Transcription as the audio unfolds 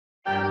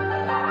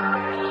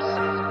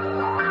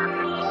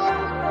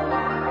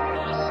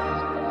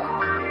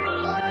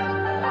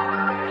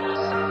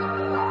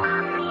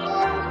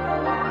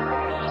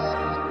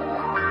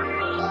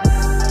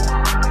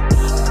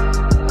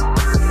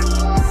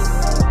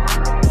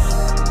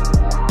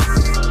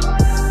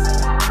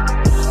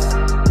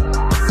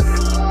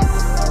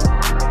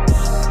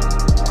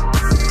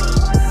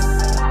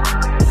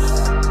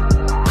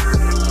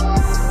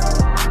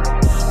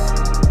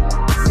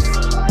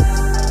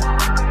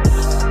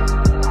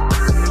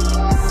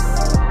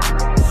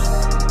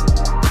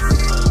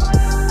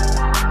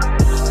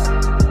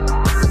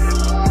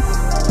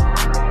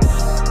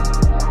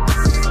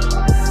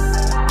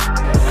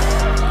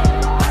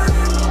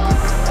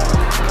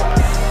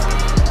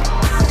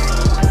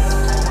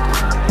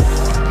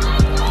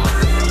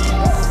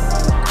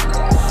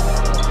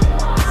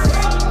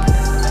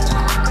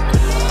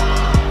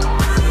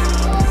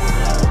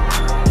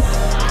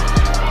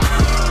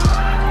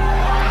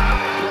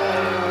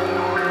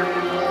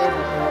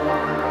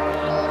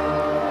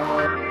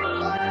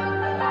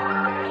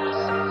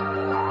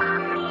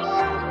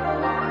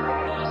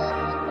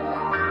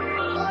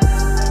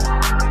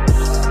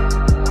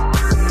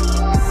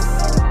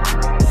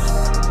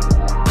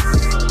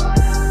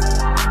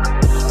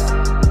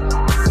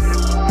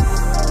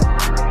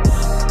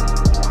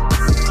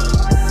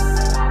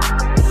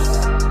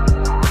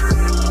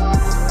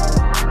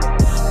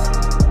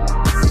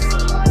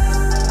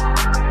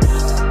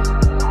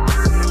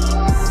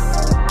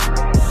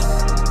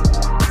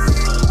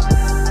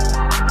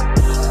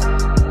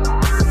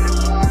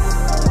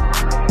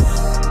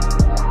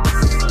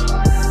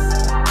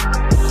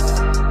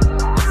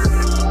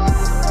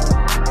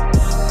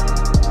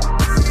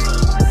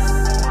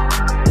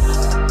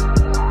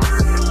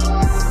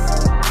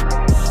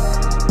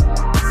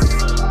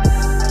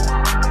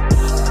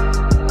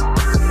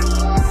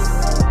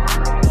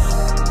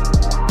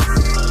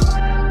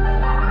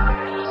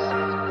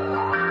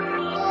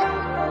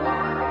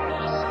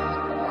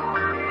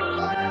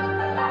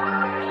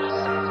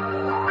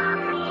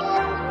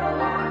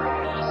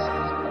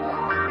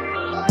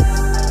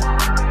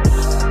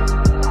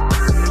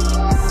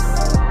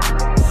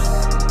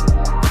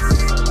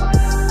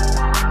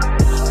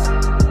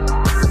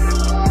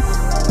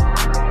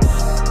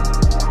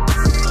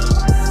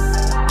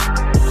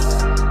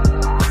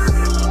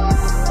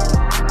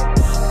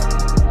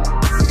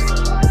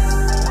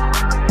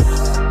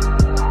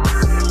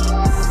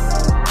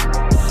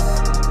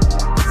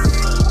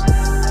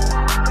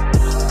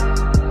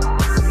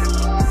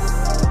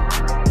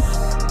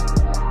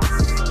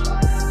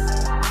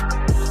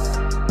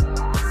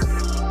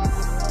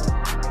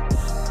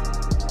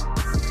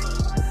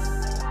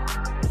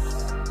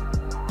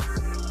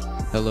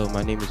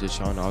my name is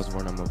Deshaun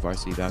Osborne. I'm a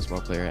varsity basketball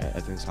player at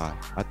Evans High.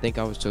 I think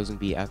I was chosen to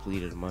be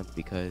Athlete of the Month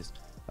because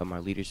of my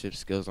leadership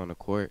skills on the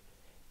court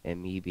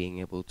and me being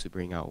able to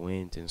bring out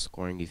wins and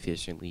scoring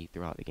efficiently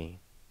throughout the game.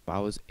 I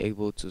was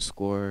able to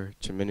score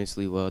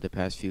tremendously well the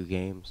past few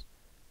games.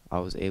 I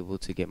was able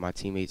to get my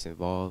teammates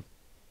involved,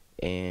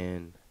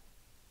 and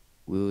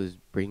we was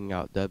bringing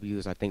out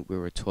W's. I think we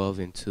were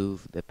 12-2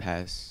 for the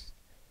past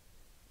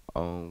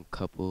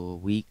couple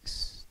of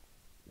weeks.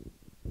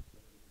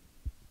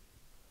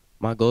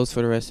 My goals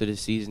for the rest of the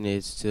season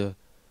is to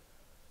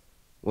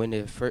win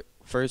the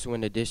first win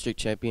the district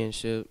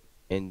championship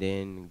and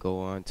then go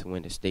on to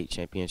win the state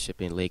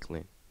championship in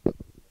Lakeland.